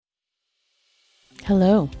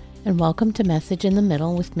Hello, and welcome to Message in the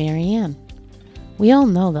Middle with Marianne. We all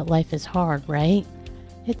know that life is hard, right?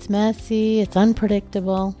 It's messy, it's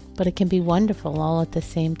unpredictable, but it can be wonderful all at the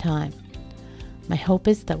same time. My hope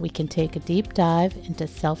is that we can take a deep dive into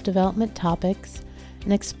self-development topics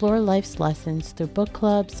and explore life's lessons through book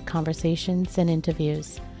clubs, conversations, and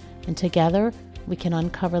interviews. And together, we can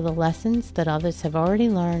uncover the lessons that others have already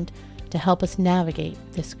learned to help us navigate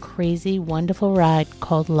this crazy, wonderful ride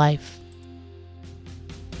called life.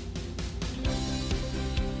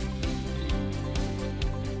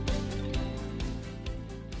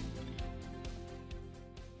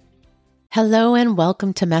 Hello and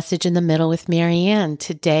welcome to Message in the Middle with Marianne.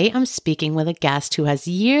 Today I'm speaking with a guest who has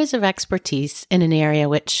years of expertise in an area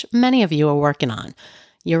which many of you are working on,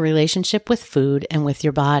 your relationship with food and with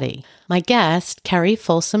your body. My guest, Kerrie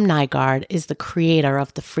Folsom Nygard, is the creator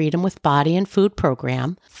of the Freedom with Body and Food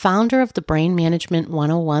program, founder of the Brain Management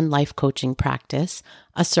 101 life coaching practice,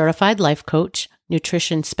 a certified life coach,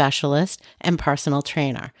 nutrition specialist, and personal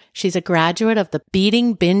trainer. She's a graduate of the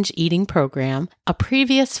Beating Binge Eating program, a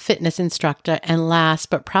previous fitness instructor, and last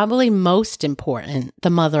but probably most important, the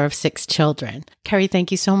mother of 6 children. Kerrie,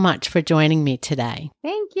 thank you so much for joining me today.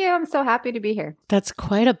 Thank you. I'm so happy to be here. That's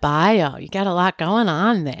quite a bio. You got a lot going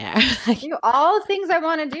on there. All the things I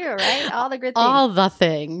want to do, right? All the good things. All the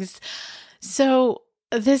things. So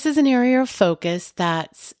this is an area of focus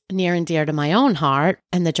that's near and dear to my own heart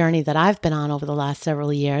and the journey that I've been on over the last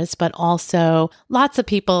several years, but also lots of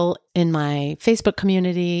people in my Facebook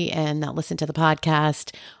community and that listen to the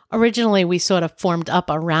podcast. Originally, we sort of formed up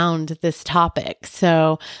around this topic.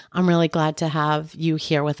 So I'm really glad to have you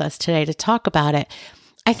here with us today to talk about it.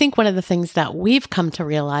 I think one of the things that we've come to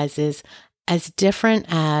realize is as different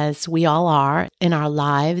as we all are in our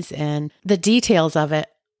lives and the details of it,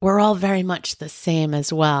 we're all very much the same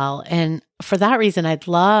as well. And for that reason, I'd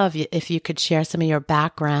love if you could share some of your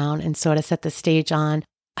background and sort of set the stage on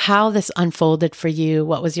how this unfolded for you,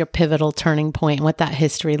 what was your pivotal turning point, and what that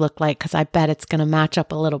history looked like, because I bet it's going to match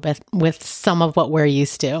up a little bit with some of what we're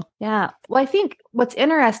used to. Yeah. Well, I think what's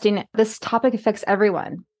interesting, this topic affects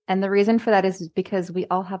everyone. And the reason for that is because we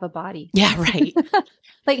all have a body. Yeah, right.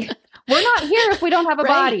 Like, we're not here if we don't have a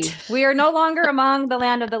Right. body. We are no longer among the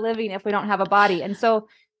land of the living if we don't have a body. And so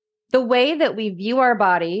the way that we view our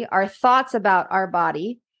body, our thoughts about our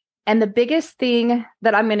body, and the biggest thing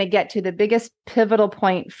that I'm going to get to, the biggest pivotal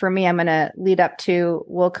point for me, I'm going to lead up to,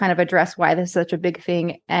 will kind of address why this is such a big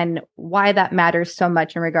thing and why that matters so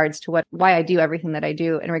much in regards to why I do everything that I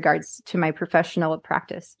do in regards to my professional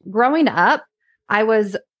practice. Growing up, I'm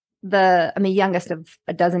the youngest of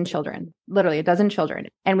a dozen children, literally a dozen children.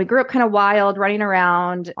 And we grew up kind of wild, running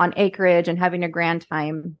around on acreage and having a grand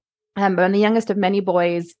time. But I'm the youngest of many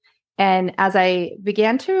boys. And as I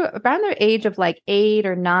began to, around the age of like 8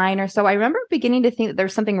 or 9 or so, I remember beginning to think that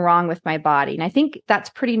there's something wrong with my body. And I think that's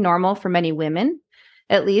pretty normal for many women.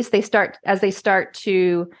 At least as they start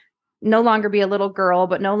to no longer be a little girl,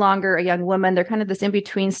 but no longer a young woman. They're kind of this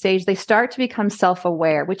in-between stage. They start to become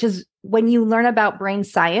self-aware, which is when you learn about brain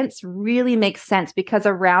science really makes sense, because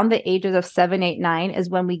around the ages of 7, 8, 9 is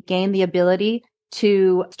when we gain the ability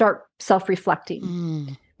to start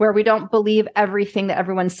self-reflecting. Where we don't believe everything that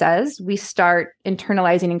everyone says, we start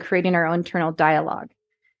internalizing and creating our own internal dialogue.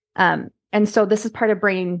 And so this is part of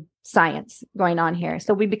brain science going on here.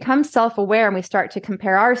 So we become self-aware and we start to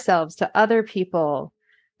compare ourselves to other people,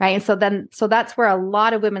 right? And so that's where a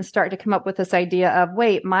lot of women start to come up with this idea of,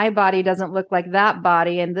 wait, my body doesn't look like that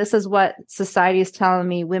body. And this is what society is telling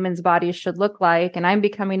me women's bodies should look like. And I'm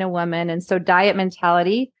becoming a woman. And so diet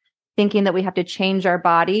mentality, thinking that we have to change our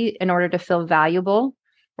body in order to feel valuable,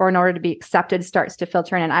 or in order to be accepted, starts to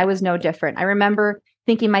filter in. And I was no different. I remember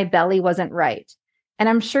thinking my belly wasn't right. And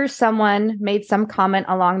I'm sure someone made some comment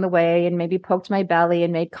along the way and maybe poked my belly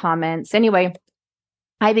and made comments. Anyway,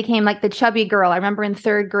 I became like the chubby girl. I remember in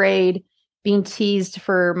 3rd grade being teased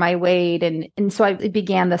for my weight. And so it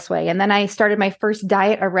began this way. And then I started my first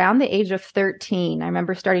diet around the age of 13. I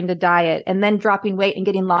remember starting to diet and then dropping weight and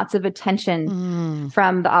getting lots of attention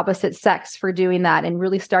from the opposite sex for doing that, and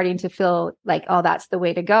really starting to feel like, oh, that's the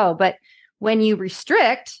way to go. But when you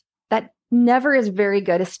restrict, that never is very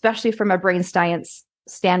good, especially from a brain science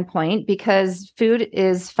standpoint, because food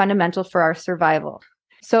is fundamental for our survival.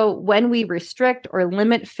 So when we restrict or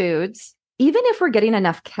limit foods, even if we're getting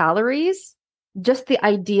enough calories, just the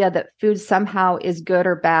idea that food somehow is good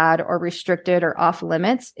or bad or restricted or off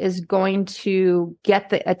limits is going to get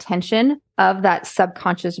the attention of that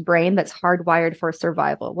subconscious brain that's hardwired for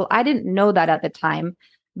survival. Well, I didn't know that at the time,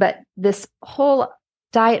 but this whole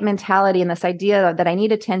diet mentality and this idea that I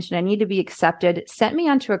need attention, I need to be accepted, sent me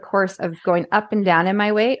onto a course of going up and down in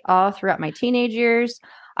my weight all throughout my teenage years.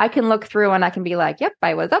 I can look through and I can be like, yep,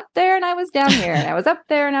 I was up there and I was down here and I was up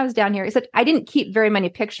there and I was down here. Except I didn't keep very many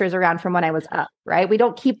pictures around from when I was up, right? We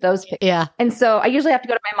don't keep those pictures. Yeah. And so I usually have to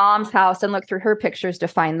go to my mom's house and look through her pictures to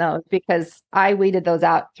find those because I weeded those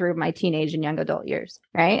out through my teenage and young adult years,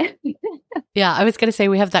 right? Yeah. I was going to say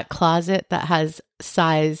we have that closet that has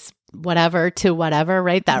size whatever to whatever,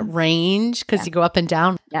 right? That range because you go up and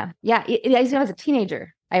down. Yeah. Yeah. As I was a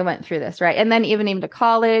teenager, I went through this, right? And then even to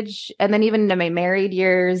college, and then even into my married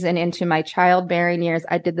years and into my childbearing years,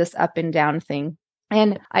 I did this up and down thing.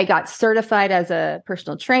 And I got certified as a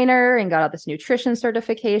personal trainer and got all this nutrition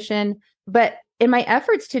certification. But in my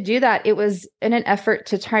efforts to do that, it was in an effort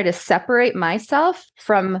to try to separate myself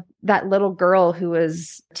from that little girl who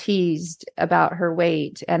was teased about her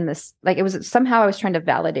weight. And this, like, it was somehow I was trying to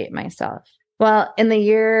validate myself. Well, in the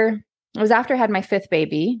year, it was after I had my fifth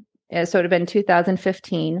baby. So it would have been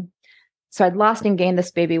 2015. So I'd lost and gained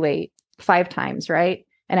this baby weight 5 times, right?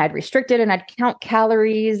 And I'd restricted and I'd count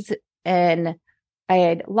calories and I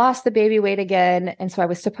had lost the baby weight again. And so I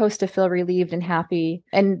was supposed to feel relieved and happy.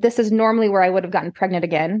 And this is normally where I would have gotten pregnant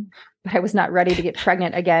again, but I was not ready to get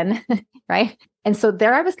pregnant again, right? And so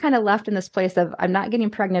there I was kind of left in this place of I'm not getting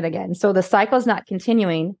pregnant again. So the cycle's not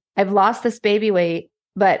continuing. I've lost this baby weight.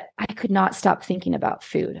 But I could not stop thinking about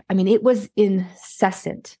food. I mean, it was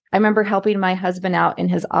incessant. I remember helping my husband out in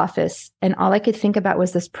his office, and all I could think about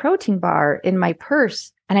was this protein bar in my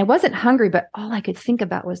purse. And I wasn't hungry, but all I could think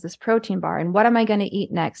about was this protein bar. And what am I going to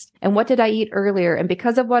eat next? And what did I eat earlier? And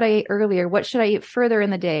because of what I ate earlier, what should I eat further in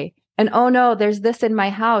the day? And oh no, there's this in my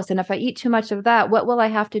house. And if I eat too much of that, what will I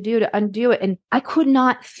have to do to undo it? And I could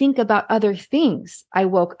not think about other things. I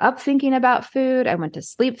woke up thinking about food. I went to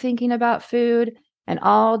sleep thinking about food. And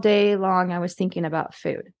all day long, I was thinking about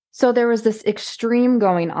food. So there was this extreme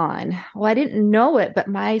going on. Well, I didn't know it, but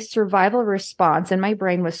my survival response in my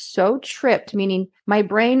brain was so tripped, meaning my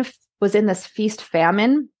brain was in this feast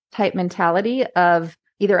famine type mentality of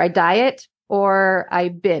either I diet or I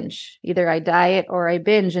binge, either I diet or I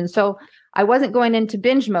binge. And so I wasn't going into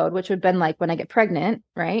binge mode, which would have been like when I get pregnant,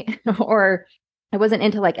 right? Or I wasn't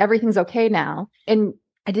into like, everything's okay now. And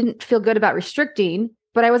I didn't feel good about restricting,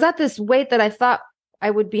 but I was at this weight that I thought I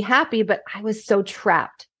would be happy, but I was so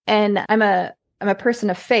trapped. And I'm a person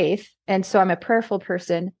of faith. And so I'm a prayerful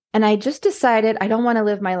person. And I just decided I don't want to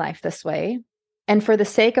live my life this way. And for the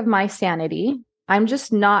sake of my sanity, I'm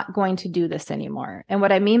just not going to do this anymore. And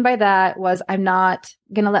what I mean by that was I'm not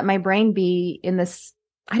going to let my brain be in this.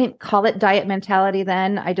 I didn't call it diet mentality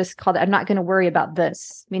then. I just called it, I'm not going to worry about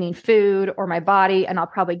this, meaning food or my body, and I'll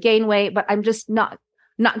probably gain weight, but I'm just not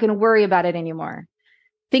going to worry about it anymore.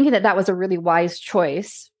 Thinking that was a really wise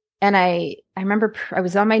choice. And I remember I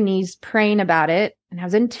was on my knees praying about it and I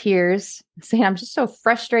was in tears saying, I'm just so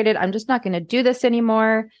frustrated. I'm just not going to do this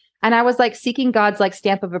anymore. And I was like seeking God's like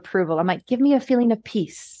stamp of approval. I'm like, give me a feeling of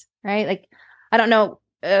peace, right? Like, I don't know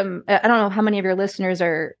how many of your listeners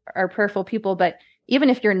are prayerful people, but even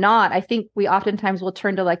if you're not, I think we oftentimes will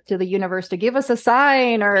turn to the universe to give us a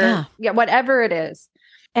sign or whatever it is.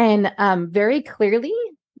 And very clearly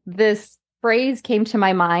this phrase came to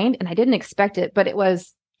my mind and I didn't expect it, but it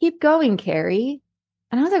was, keep going, Kerrie.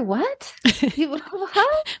 And I was like, what?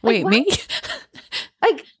 Huh? Wait, what? me?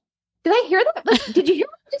 Like, did I hear that? Like, did you hear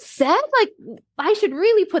what I just said? Like, I should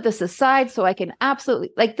really put this aside so I can absolutely,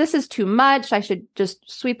 like, this is too much. I should just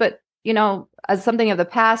sweep it, as something of the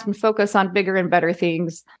past and focus on bigger and better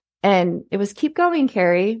things. And it was, keep going,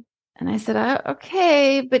 Kerrie. And I said,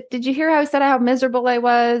 okay, but did you hear how I said how miserable I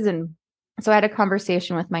was? And so I had a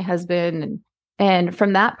conversation with my husband, and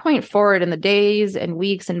from that point forward, in the days and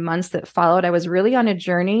weeks and months that followed, I was really on a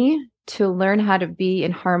journey to learn how to be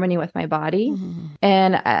in harmony with my body. Mm-hmm.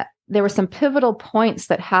 And there were some pivotal points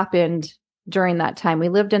that happened during that time. We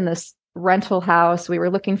lived in this rental house. We were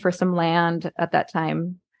looking for some land at that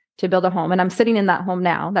time to build a home. And I'm sitting in that home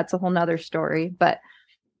now. That's a whole nother story. But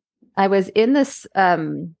I was in this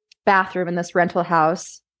bathroom in this rental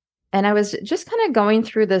house, and I was just kind of going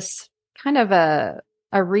through this kind of a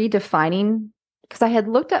redefining, because I had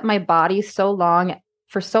looked at my body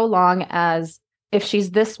for so long as if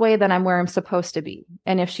she's this way, then I'm where I'm supposed to be.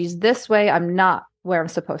 And if she's this way, I'm not where I'm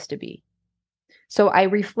supposed to be. So I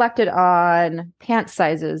reflected on pant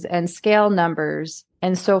sizes and scale numbers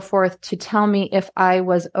and so forth to tell me if I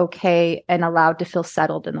was okay and allowed to feel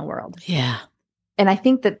settled in the world. Yeah. And I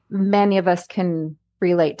think that many of us can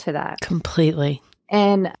relate to that. Completely.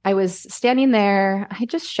 And I was standing there, I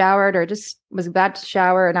just showered or just was about to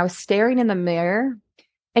shower, and I was staring in the mirror.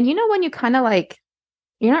 And when you kind of like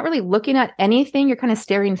you're not really looking at anything. You're kind of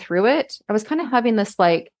staring through it. I was kind of having this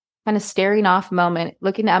like kind of staring off moment,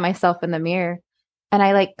 looking at myself in the mirror. And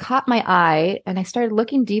I like caught my eye and I started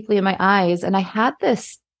looking deeply in my eyes. And I had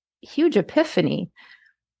this huge epiphany,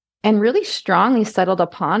 and really strongly settled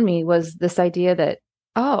upon me was this idea that,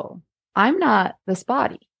 oh, I'm not this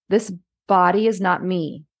body. This body is not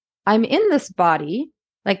me. I'm in this body.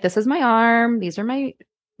 Like, this is my arm. These are my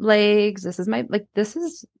legs. This is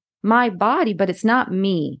my body, but it's not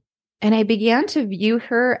me. And I began to view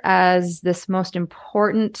her as this most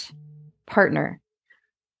important partner.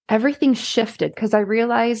 Everything shifted because I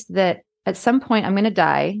realized that at some point I'm going to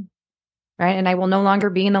die, right? And I will no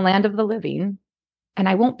longer be in the land of the living, and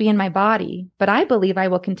I won't be in my body, but I believe I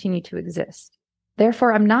will continue to exist.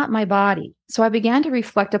 Therefore, I'm not my body. So I began to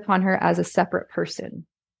reflect upon her as a separate person,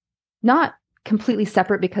 not completely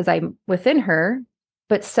separate because I'm within her,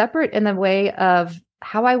 but separate in the way of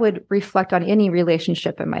how I would reflect on any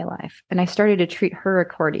relationship in my life. And I started to treat her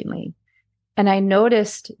accordingly. And I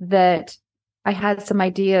noticed that I had some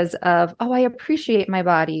ideas of, oh, I appreciate my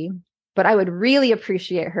body, but I would really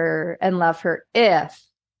appreciate her and love her if,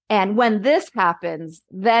 and when this happens,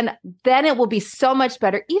 then it will be so much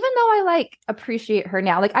better. Even though I like appreciate her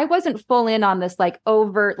now, like I wasn't full in on this like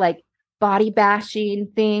overt, like body bashing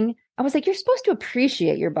thing. I was like, you're supposed to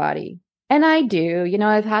appreciate your body. And I do,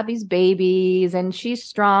 I've had these babies and she's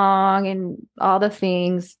strong and all the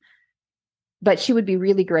things, but she would be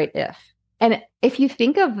really great if. And if you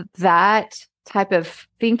think of that type of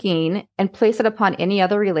thinking and place it upon any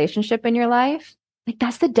other relationship in your life, like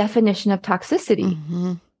that's the definition of toxicity.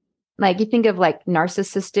 Mm-hmm. Like you think of like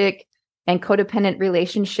narcissistic and codependent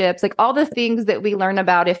relationships, like all the things that we learn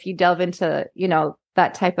about if you delve into,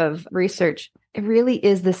 that type of research, it really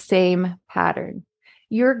is the same pattern.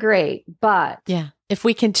 You're great, but yeah, if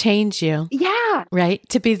we can change you, yeah, right,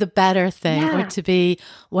 to be the better thing or to be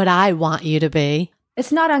what I want you to be.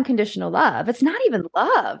 It's not unconditional love. It's not even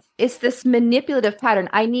love. It's this manipulative pattern.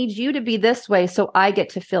 I need you to be this way so I get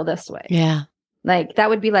to feel this way. Yeah. Like that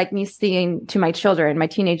would be like me saying to my children, my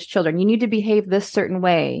teenage children, you need to behave this certain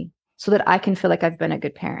way so that I can feel like I've been a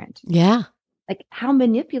good parent. Yeah. Like how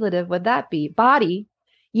manipulative would that be? Body,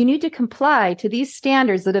 you need to comply to these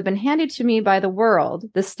standards that have been handed to me by the world,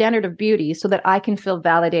 the standard of beauty, so that I can feel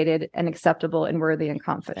validated and acceptable and worthy and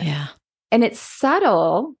confident. Yeah. And it's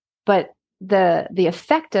subtle, but the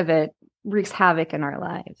effect of it wreaks havoc in our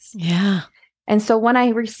lives. Yeah. And so when I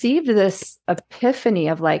received this epiphany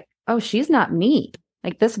of like, oh, she's not me,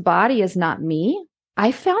 like this body is not me,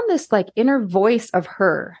 I found this like inner voice of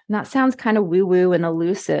her. And that sounds kind of woo-woo and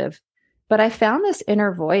elusive, but I found this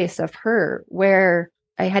inner voice of her where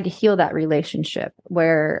I had to heal that relationship,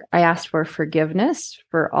 where I asked for forgiveness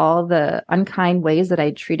for all the unkind ways that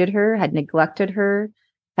I treated her, had neglected her,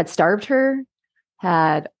 had starved her,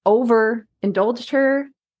 had overindulged her,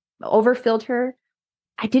 overfilled her.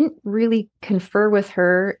 I didn't really confer with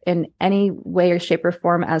her in any way or shape or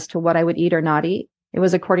form as to what I would eat or not eat. It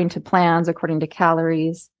was according to plans, according to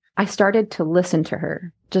calories. I started to listen to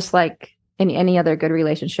her, just like in any other good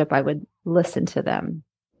relationship, I would listen to them.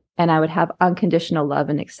 And I would have unconditional love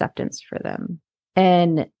and acceptance for them.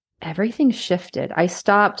 And everything shifted. I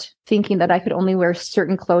stopped thinking that I could only wear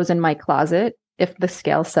certain clothes in my closet if the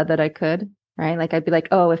scale said that I could, right? Like I'd be like,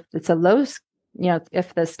 oh, if it's a low,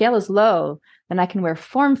 if the scale is low, then I can wear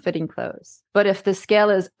form-fitting clothes. But if the scale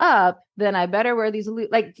is up, then I better wear these,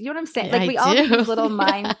 like, do you know what I'm saying? Yeah, like we all do these little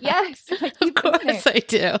mind. Yeah. Yes. Like, of course I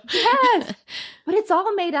do. Yes. But it's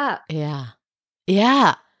all made up. Yeah.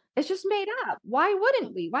 Yeah. It's just made up. Why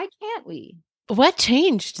wouldn't we? Why can't we? What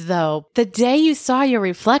changed though? The day you saw your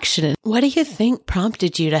reflection, what do you think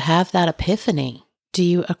prompted you to have that epiphany? Do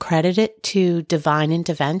you accredit it to divine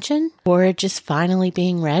intervention or just finally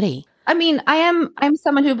being ready? I mean, I'm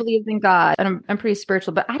someone who believes in God and I'm pretty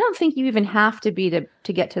spiritual, but I don't think you even have to be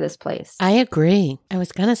to get to this place. I agree. I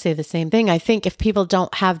was going to say the same thing. I think if people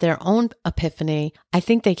don't have their own epiphany, I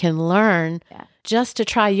think they can learn just to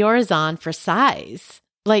try yours on for size.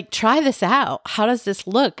 Like, try this out. How does this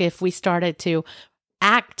look if we started to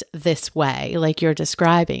act this way, like you're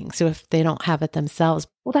describing? So if they don't have it themselves.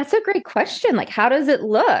 Well, that's a great question. Like, how does it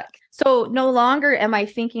look? So no longer am I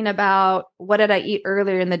thinking about what did I eat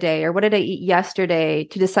earlier in the day or what did I eat yesterday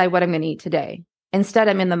to decide what I'm going to eat today. Instead,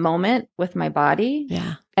 I'm in the moment with my body.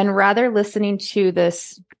 Yeah. And rather listening to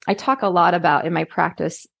this, I talk a lot about in my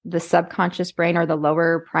practice, the subconscious brain or the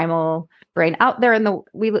lower primal brain out there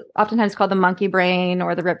we oftentimes call the monkey brain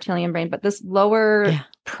or the reptilian brain, but this lower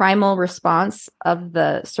primal response of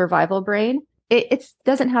the survival brain, it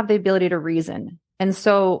doesn't have the ability to reason. And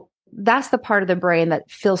so that's the part of the brain that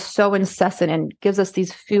feels so incessant and gives us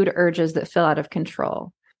these food urges that feel out of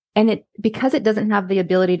control. And because it doesn't have the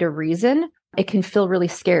ability to reason, it can feel really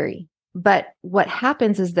scary. But what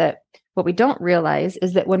happens is that what we don't realize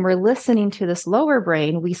is that when we're listening to this lower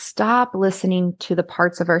brain, we stop listening to the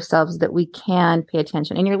parts of ourselves that we can pay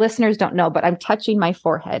attention. And your listeners don't know, but I'm touching my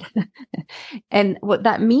forehead. And what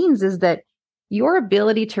that means is that your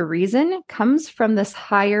ability to reason comes from this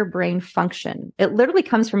higher brain function. It literally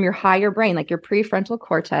comes from your higher brain, like your prefrontal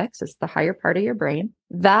cortex. It's the higher part of your brain.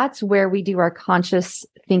 That's where we do our conscious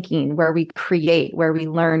thinking, where we create, where we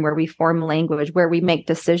learn, where we form language, where we make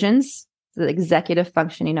decisions, the executive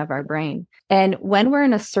functioning of our brain. And when we're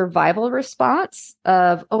in a survival response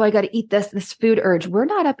of, oh, I got to eat this food urge, we're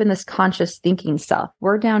not up in this conscious thinking self.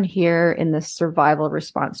 We're down here in this survival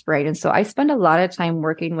response brain. And so I spend a lot of time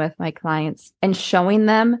working with my clients and showing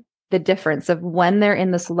them the difference of when they're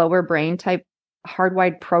in this lower brain type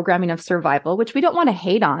hardwired programming of survival, which we don't want to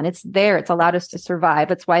hate on. It's there. It's allowed us to survive.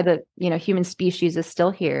 That's why the human species is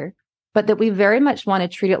still here. But that we very much want to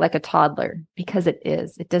treat it like a toddler, because it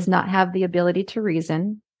is. It does not have the ability to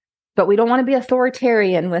reason, but we don't want to be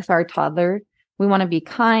authoritarian with our toddler. We want to be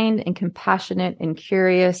kind and compassionate and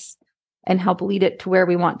curious and help lead it to where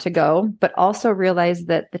we want to go, but also realize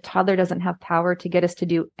that the toddler doesn't have power to get us to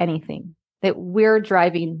do anything, that we're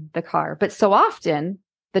driving the car. But so often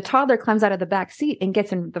the toddler climbs out of the back seat and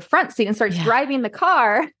gets in the front seat and starts driving the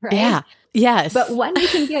car. Right? Yeah. Yes. But when we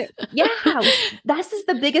can get, this is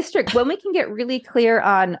the biggest trick. When we can get really clear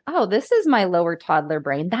on, oh, this is my lower toddler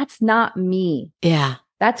brain. That's not me. Yeah.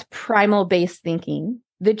 That's primal based thinking.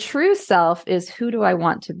 The true self is, who do I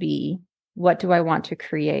want to be? What do I want to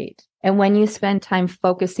create? And when you spend time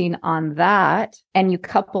focusing on that and you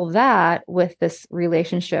couple that with this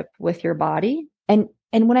relationship with your body,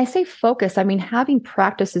 and when I say focus, I mean having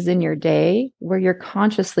practices in your day where you're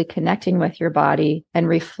consciously connecting with your body and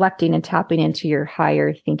reflecting and tapping into your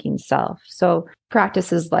higher thinking self. So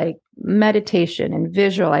practices like meditation and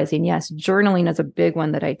visualizing. Yes, journaling is a big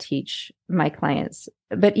one that I teach my clients,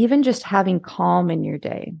 but even just having calm in your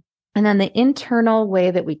day. And then the internal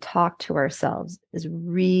way that we talk to ourselves is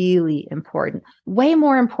really important, way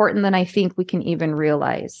more important than I think we can even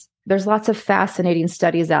realize. There's lots of fascinating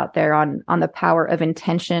studies out there on the power of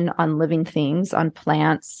intention on living things, on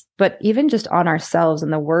plants, but even just on ourselves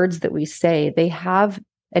and the words that we say. They have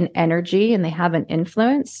an energy and they have an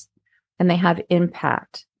influence and they have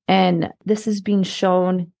impact. And this is being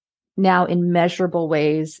shown now in measurable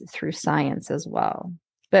ways through science as well.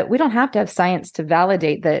 But we don't have to have science to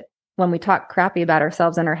validate that when we talk crappy about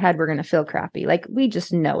ourselves in our head, we're going to feel crappy. Like, we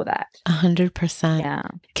just know that. 100%. Yeah.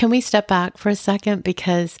 Can we step back for a second?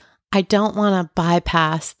 Because I don't want to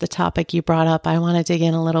bypass the topic you brought up. I want to dig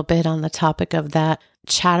in a little bit on the topic of that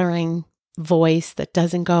chattering voice that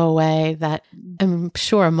doesn't go away, that I'm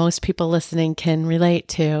sure most people listening can relate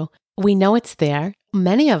to. We know it's there.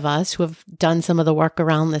 Many of us who have done some of the work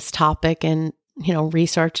around this topic and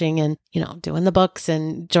researching and, doing the books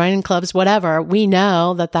and joining clubs, whatever, we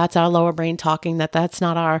know that that's our lower brain talking, that's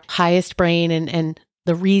not our highest brain and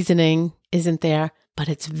the reasoning isn't there, but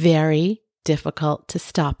it's very difficult to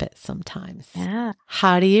stop it sometimes. Yeah.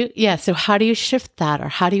 So how do you shift that, or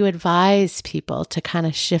how do you advise people to kind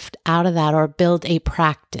of shift out of that or build a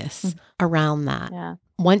practice around that? Yeah.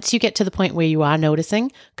 Once you get to the point where you are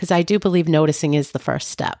noticing, because I do believe noticing is the first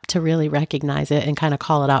step to really recognize it and kind of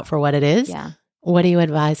call it out for what it is. Yeah. What do you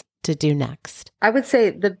advise to do next? I would say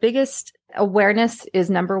the biggest awareness is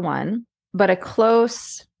number one, but a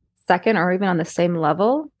close second or even on the same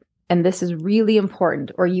level. And this is really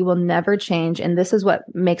important, or you will never change. And this is what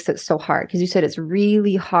makes it so hard, because you said it's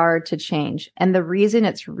really hard to change. And the reason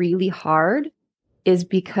it's really hard is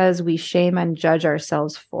because we shame and judge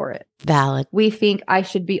ourselves for it. Valid. We think, I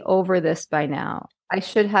should be over this by now. I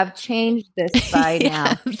should have changed this by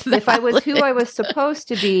now. If I was who I was supposed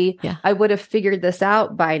to be, I would have figured this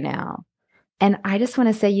out by now. And I just want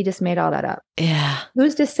to say, you just made all that up. Yeah.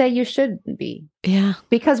 Who's to say you shouldn't be? Yeah.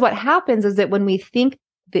 Because what happens is that when we think,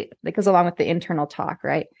 that goes along with the internal talk,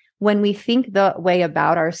 right? When we think the way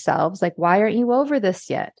about ourselves, like, why aren't you over this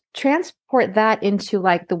yet? Transport that into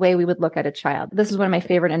like the way we would look at a child. This is one of my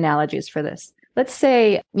favorite analogies for this. Let's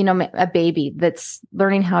say, a baby that's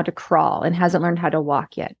learning how to crawl and hasn't learned how to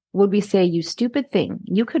walk yet. Would we say, you stupid thing,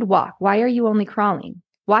 you could walk. Why are you only crawling?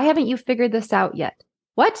 Why haven't you figured this out yet?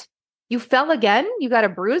 What? You fell again? You got a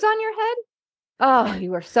bruise on your head? Oh,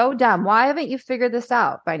 you are so dumb. Why haven't you figured this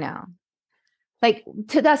out by now? Like,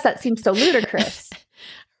 to us, that seems so ludicrous.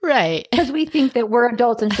 Right. Because we think that we're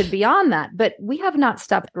adults and should be on that. But we have not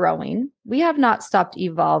stopped growing. We have not stopped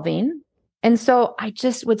evolving. And so I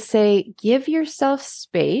just would say, give yourself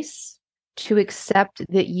space to accept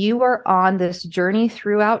that you are on this journey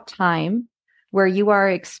throughout time where you are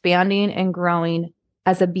expanding and growing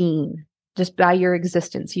as a being. Just by your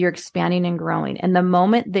existence, you're expanding and growing. And the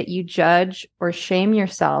moment that you judge or shame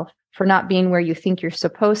yourself for not being where you think you're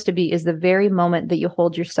supposed to be is the very moment that you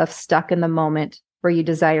hold yourself stuck in the moment where you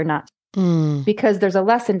desire not. Because there's a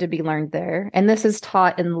lesson to be learned there. And this is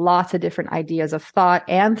taught in lots of different ideas of thought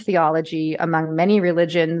and theology among many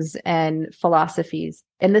religions and philosophies.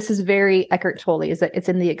 And this is very Eckhart Tolle, is that it's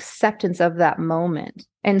in the acceptance of that moment.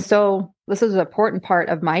 And so this is an important part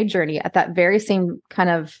of my journey at that very same kind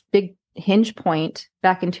of big hinge point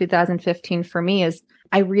back in 2015 for me is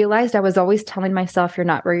I realized I was always telling myself, you're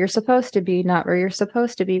not where you're supposed to be, not where you're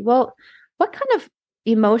supposed to be. Well, what kind of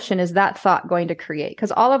emotion is that thought going to create?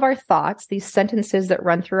 Because all of our thoughts, these sentences that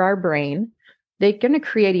run through our brain, they're going to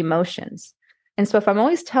create emotions. And so if I'm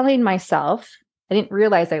always telling myself, I didn't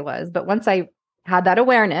realize I was, but once I had that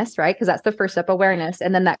awareness, right? Because that's the first step, awareness.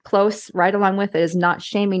 And then that close right along with it is not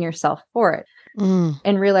shaming yourself for it.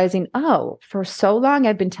 And realizing, oh, for so long,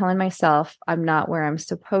 I've been telling myself I'm not where I'm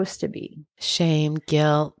supposed to be. Shame,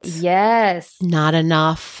 guilt. Yes. Not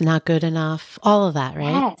enough, not good enough, all of that, right?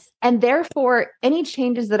 Yes. And therefore, any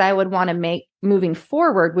changes that I would want to make moving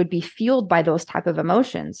forward would be fueled by those type of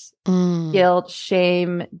emotions. Guilt,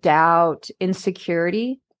 shame, doubt,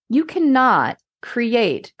 insecurity. You cannot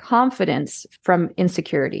create confidence from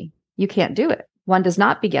insecurity. You can't do it. One does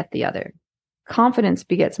not beget the other. Confidence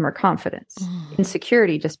begets more confidence.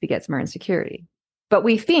 Insecurity just begets more insecurity. But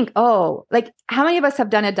we think, oh, like how many of us have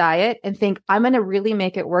done a diet and think, I'm going to really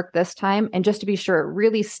make it work this time. And just to be sure it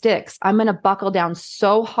really sticks, I'm going to buckle down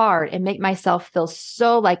so hard and make myself feel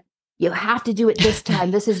so like you have to do it this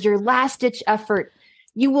time. This is your last ditch effort.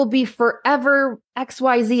 You will be forever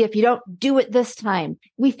XYZ if you don't do it this time.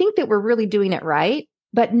 We think that we're really doing it right.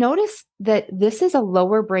 But notice that this is a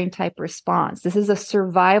lower brain type response. This is a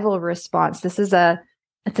survival response. It's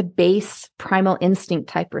a base primal instinct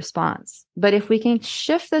type response. But if we can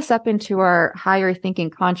shift this up into our higher thinking,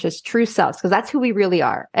 conscious, true selves, because that's who we really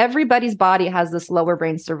are. Everybody's body has this lower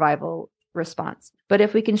brain survival response. But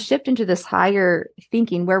if we can shift into this higher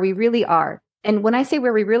thinking where we really are. And when I say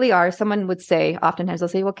where we really are, someone would say, oftentimes they'll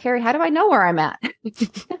say, well, Kerrie, how do I know where I'm at?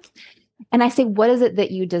 And I say, what is it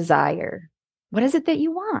that you desire? What is it that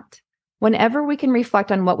you want? Whenever we can reflect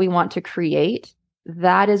on what we want to create,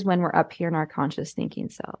 that is when we're up here in our conscious thinking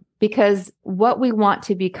self. Because what we want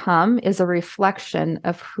to become is a reflection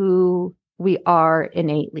of who we are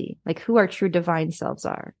innately, like who our true divine selves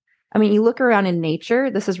are. I mean, you look around in nature,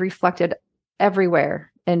 this is reflected everywhere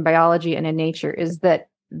in biology and in nature, is that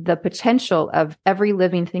the potential of every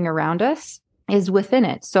living thing around us is within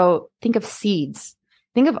it. So think of seeds.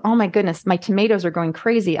 Think of, oh my goodness, my tomatoes are going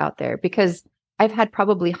crazy out there because I've had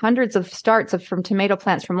probably hundreds of starts from tomato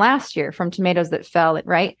plants from last year, from tomatoes that fell,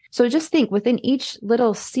 right? So just think within each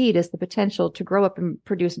little seed is the potential to grow up and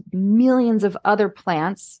produce millions of other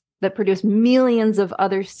plants that produce millions of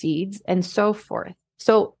other seeds and so forth.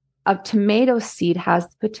 So a tomato seed has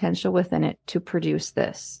the potential within it to produce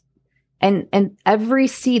this. And every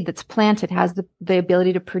seed that's planted has the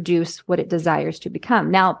ability to produce what it desires to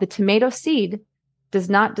become. Now, the tomato seed does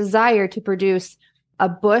not desire to produce a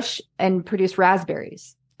bush and produce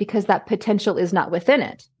raspberries because that potential is not within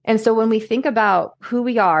it. And so when we think about who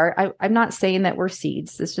we are, I'm not saying that we're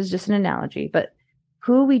seeds. This is just an analogy, but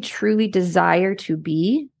who we truly desire to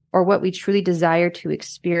be or what we truly desire to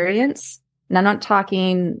experience. And I'm not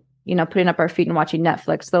talking, putting up our feet and watching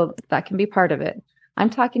Netflix, though that can be part of it. I'm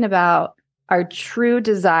talking about our true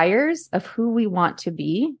desires of who we want to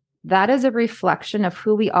be. That is a reflection of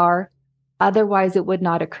who we are. Otherwise, it would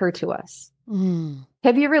not occur to us.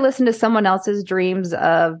 Have you ever listened to someone else's dreams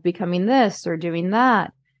of becoming this or doing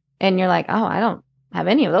that? And you're like, oh, I don't have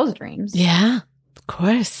any of those dreams. Yeah, of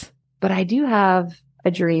course. But I do have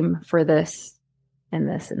a dream for this and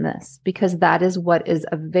this and this, because that is what is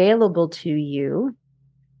available to you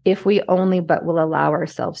if we only but will allow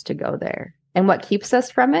ourselves to go there. And what keeps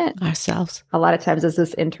us from it? Ourselves. A lot of times is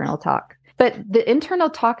this internal talk. But the internal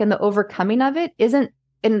talk and the overcoming of it isn't.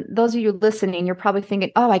 And those of you listening, you're probably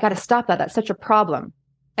thinking, oh, I got to stop that. That's such a problem.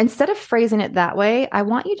 Instead of phrasing it that way, I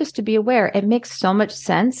want you just to be aware. It makes so much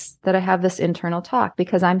sense that I have this internal talk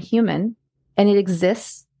because I'm human and it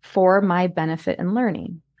exists for my benefit and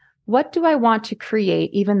learning. What do I want to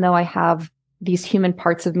create, even though I have these human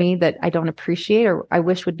parts of me that I don't appreciate or I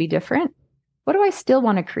wish would be different? What do I still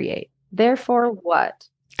want to create? Therefore, what?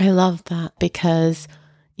 I love that because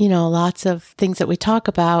lots of things that we talk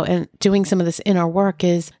about and doing some of this inner work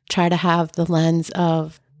is try to have the lens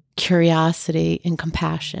of curiosity, and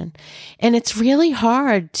compassion. And it's really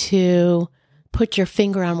hard to put your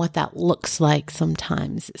finger on what that looks like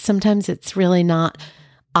sometimes. Sometimes it's really not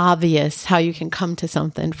obvious how you can come to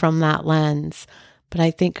something from that lens. But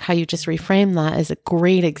I think how you just reframe that is a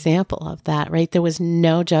great example of that, right? There was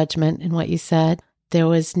no judgment in what you said. There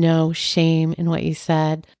was no shame in what you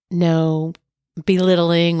said, no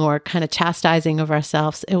belittling or kind of chastising of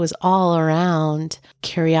ourselves. It was all around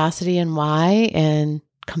curiosity and why, and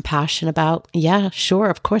compassion about, yeah, sure,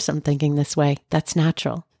 of course I'm thinking this way. That's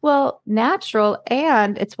natural. Well, natural,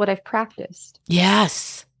 and it's what I've practiced.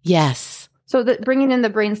 Yes. Yes. So bringing in the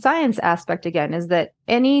brain science aspect again is that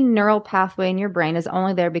any neural pathway in your brain is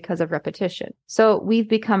only there because of repetition. So we've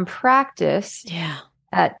become practiced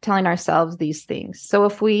at telling ourselves these things. So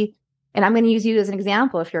if we, and I'm going to use you as an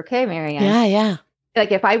example, if you're okay, Marianne. Yeah.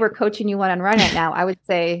 Like if I were coaching you one-on-one right now, I would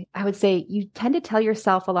say, you tend to tell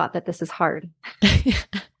yourself a lot that this is hard.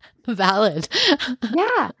 Valid.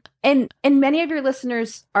 Yeah. And many of your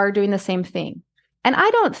listeners are doing the same thing. And I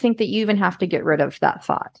don't think that you even have to get rid of that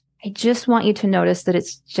thought. I just want you to notice that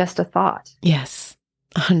it's just a thought. Yes,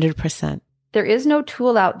 100%. There is no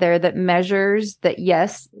tool out there that measures that,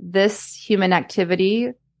 yes, this human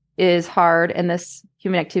activity is hard and this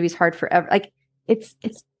human activity is hard forever. Like it's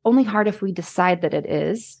only hard if we decide that it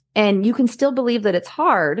is. And you can still believe that it's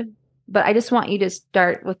hard, but I just want you to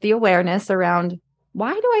start with the awareness around,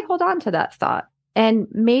 why do I hold on to that thought? And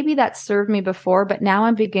maybe that served me before, but now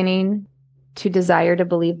I'm beginning to desire to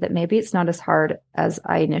believe that maybe it's not as hard as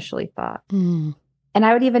I initially thought. And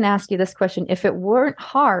I would even ask you this question: if it weren't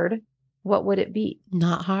hard, what would it be?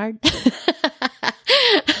 Not hard. Well,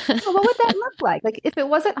 what would that look like? Like if it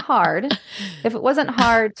wasn't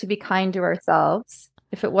hard to be kind to ourselves,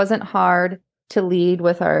 if it wasn't hard to lead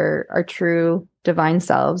with our true divine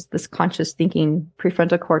selves, this conscious thinking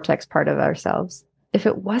prefrontal cortex part of ourselves, if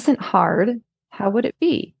it wasn't hard, how would it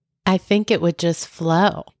be? I think it would just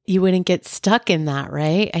flow. You wouldn't get stuck in that,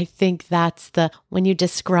 right? I think that's when you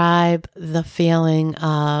describe the feeling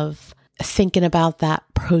of thinking about that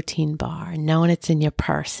protein bar and knowing it's in your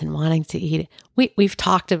purse and wanting to eat it. We've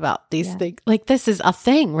talked about these things. Like this is a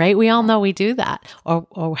thing, right? We all know we do that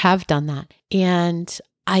or have done that. And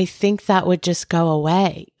I think that would just go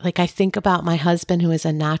away. Like I think about my husband, who is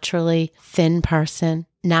a naturally thin person,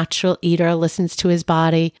 natural eater, listens to his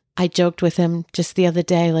body. I joked with him just the other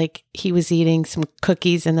day, like he was eating some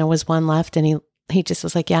cookies and there was one left and he just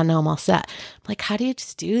was like, yeah, no, I'm all set. I'm like, how do you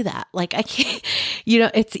just do that? Like I can't,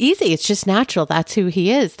 it's easy. It's just natural. That's who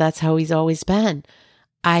he is. That's how he's always been.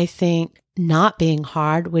 I think not being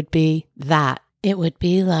hard would be that. It would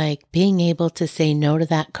be like being able to say no to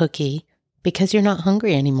that cookie because you're not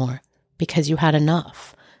hungry anymore, because you had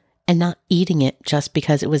enough, and not eating it just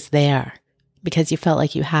because it was there, because you felt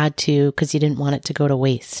like you had to, because you didn't want it to go to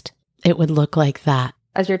waste. It would look like that.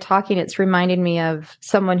 As you're talking, it's reminding me of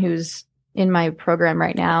someone who's in my program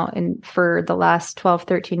right now. And for the last 12,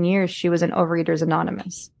 13 years, she was an Overeaters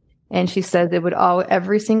Anonymous. And she said it would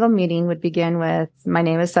every single meeting would begin with, my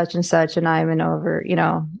name is such and such, and I'm an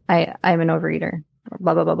I'm an overeater, or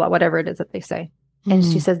blah, blah, blah, blah, whatever it is that they say. And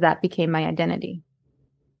she says that became my identity.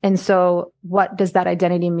 And so what does that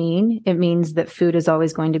identity mean? It means that food is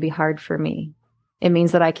always going to be hard for me. It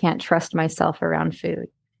means that I can't trust myself around food.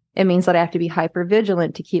 It means that I have to be hyper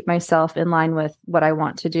vigilant to keep myself in line with what I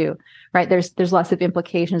want to do, right? There's lots of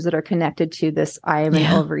implications that are connected to this. I am an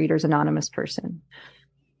Overeaters Anonymous person.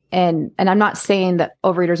 And I'm not saying that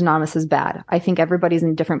Overeaters Anonymous is bad. I think everybody's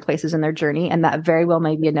in different places in their journey, and that very well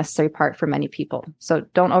may be a necessary part for many people. So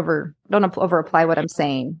don't over apply what I'm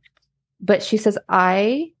saying. But she says,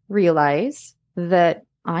 I realize that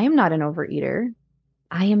I am not an overeater.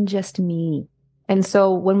 I am just me. And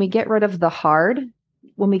so when we get rid of the hard,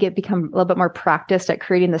 when we become a little bit more practiced at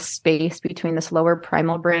creating the space between this lower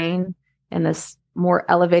primal brain and this more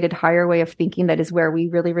elevated, higher way of thinking that is where we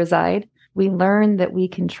really reside, we learn that we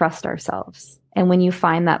can trust ourselves. And when you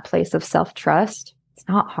find that place of self-trust, it's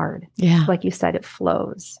not hard. Yeah. Like you said, it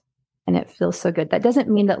flows and it feels so good. That doesn't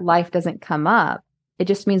mean that life doesn't come up. It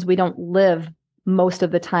just means we don't live most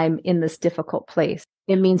of the time in this difficult place.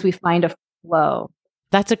 It means we find a flow.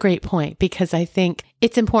 That's a great point, because I think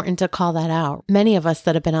it's important to call that out. Many of us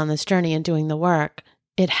that have been on this journey and doing the work,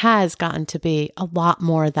 it has gotten to be a lot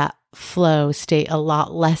more that flow state, a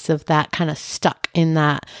lot less of that kind of stuck in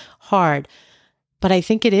that hard. But I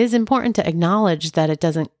think it is important to acknowledge that it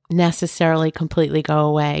doesn't necessarily completely go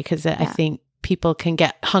away, because I think people can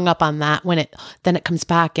get hung up on that when then it comes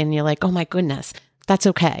back and you're like, oh my goodness, that's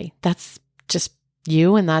okay. That's just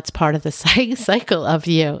you, and that's part of the cycle of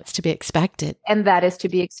you. It's to be expected. And that is to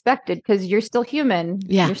be expected because you're still human.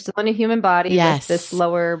 Yeah. You're still in a human body Yes. with this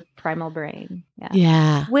lower primal brain.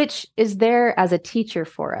 Yeah. Which is there as a teacher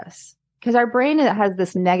for us. Because our brain has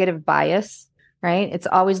this negative bias, right? It's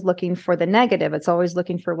always looking for the negative. It's always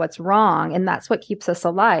looking for what's wrong. And that's what keeps us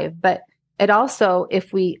alive. But it also,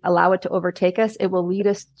 if we allow it to overtake us, it will lead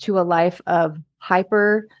us to a life of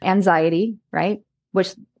hyper anxiety, right?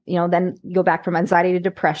 Which, then you go back from anxiety to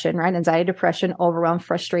depression, right? Anxiety, depression, overwhelm,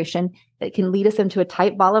 frustration. It can lead us into a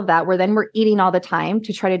tight ball of that where then we're eating all the time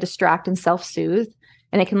to try to distract and self-soothe.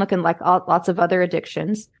 And it can look like lots of other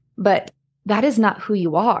addictions. But that is not who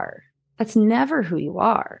you are. That's never who you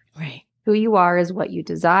are. Right. Who you are is what you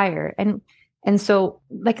desire. And so,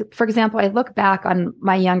 like, for example, I look back on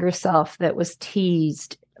my younger self that was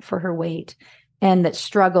teased for her weight and that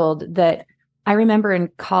struggled, that I remember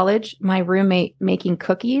in college, my roommate making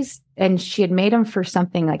cookies, and she had made them for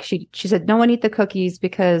something like she said, no one eat the cookies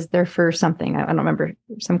because they're for something. I don't remember,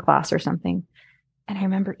 some class or something. And I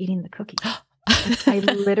remember eating the cookies. I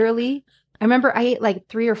remember I ate like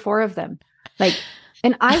 3 or 4 of them.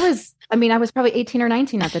 And I was probably 18 or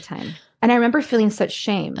 19 at the time. And I remember feeling such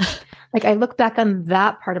shame. Like I look back on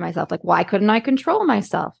that part of myself, like, why couldn't I control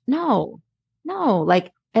myself? No.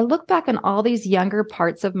 Like I look back on all these younger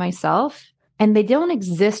parts of myself, and they don't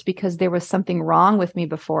exist because there was something wrong with me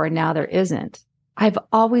before and now there isn't. I've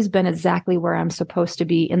always been exactly where I'm supposed to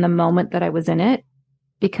be in the moment that I was in it,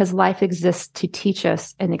 because life exists to teach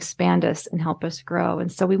us and expand us and help us grow.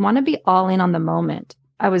 And so we want to be all in on the moment.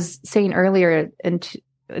 I was saying earlier in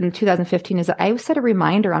 2015 is that I set a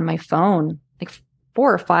reminder on my phone like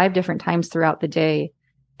 4 or 5 different times throughout the day.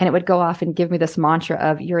 And it would go off and give me this mantra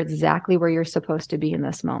of, you're exactly where you're supposed to be in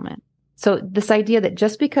this moment. So this idea that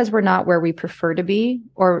just because we're not where we prefer to be,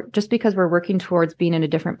 or just because we're working towards being in a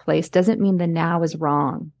different place, doesn't mean the now is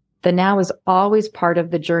wrong. The now is always part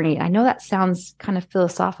of the journey. I know that sounds kind of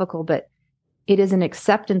philosophical, but it is an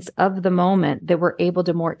acceptance of the moment that we're able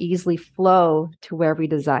to more easily flow to where we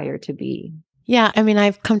desire to be. Yeah. I mean,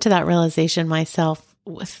 I've come to that realization myself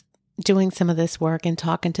with doing some of this work and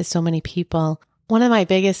talking to so many people. One of my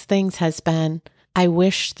biggest things has been, I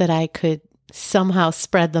wish that I could somehow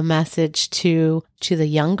spread the message to the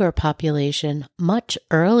younger population much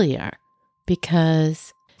earlier,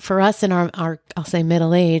 because for us in our I'll say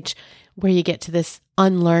middle age, where you get to this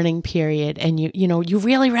unlearning period and you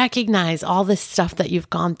really recognize all this stuff that you've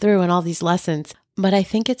gone through and all these lessons. But I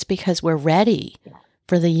think it's because we're ready.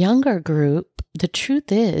 For the younger group, the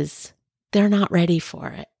truth is they're not ready for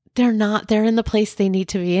it. They're in the place they need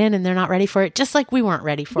to be in, and they're not ready for it. Just like we weren't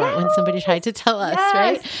ready for it when somebody tried to tell us,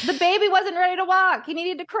 right? The baby wasn't ready to walk. He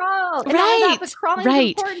needed to crawl. And right. But crawling is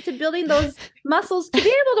important to building those muscles to be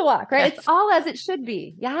able to walk, right? Yes. It's all as it should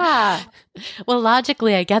be. Yeah. Well,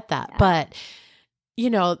 logically, I get that. Yeah. But,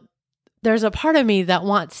 there's a part of me that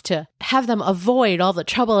wants to have them avoid all the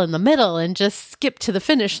trouble in the middle and just skip to the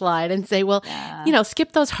finish line and say, well,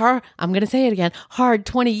 skip those hard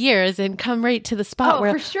 20 years and come right to the spot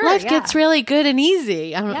where life gets really good and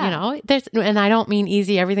easy. And I don't mean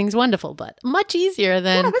easy, everything's wonderful, but much easier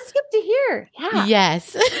than. Yeah, let's skip to here. Yeah.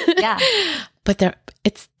 Yes. Yeah. But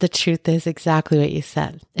the truth is exactly what you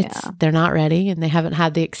said. They're not ready and they haven't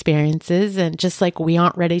had the experiences. And just like we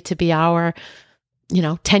aren't ready to be our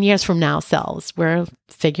 10 years from now selves, we're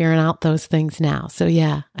figuring out those things now. So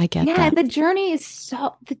yeah, I get that. Yeah, and the journey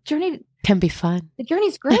can be fun. The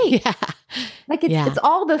journey's great. Yeah. Like it's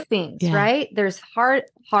all the things, right? There's hard.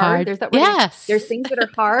 There's that. Yes. There's things that are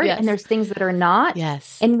hard and there's things that are not.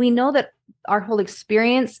 Yes. And we know that our whole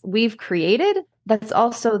experience we've created, that's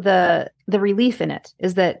also the relief in it,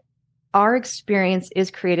 is that our experience is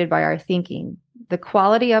created by our thinking. The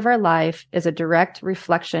quality of our life is a direct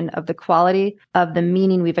reflection of the quality of the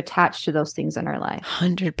meaning we've attached to those things in our life.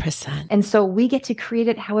 100%. And so we get to create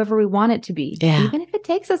it however we want it to be, even if it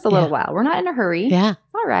takes us a little while. We're not in a hurry. Yeah.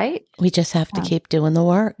 All right. We just have to keep doing the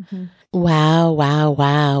work. Mm-hmm.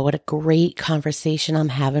 Wow. What a great conversation I'm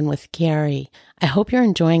having with Kerrie. I hope you're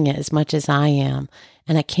enjoying it as much as I am.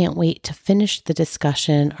 And I can't wait to finish the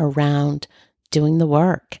discussion around doing the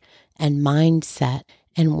work and mindset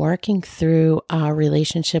and working through our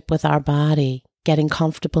relationship with our body, getting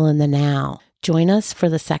comfortable in the now. Join us for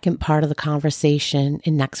the second part of the conversation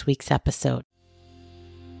in next week's episode.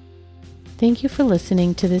 Thank you for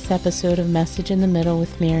listening to this episode of Message in the Middle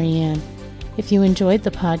with Marianne. If you enjoyed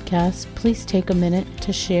the podcast, please take a minute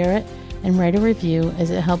to share it and write a review, as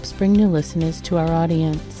it helps bring new listeners to our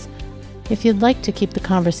audience. If you'd like to keep the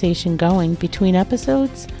conversation going between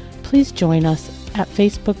episodes, please join us at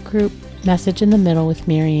Facebook group Message in the Middle with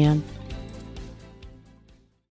Marianne.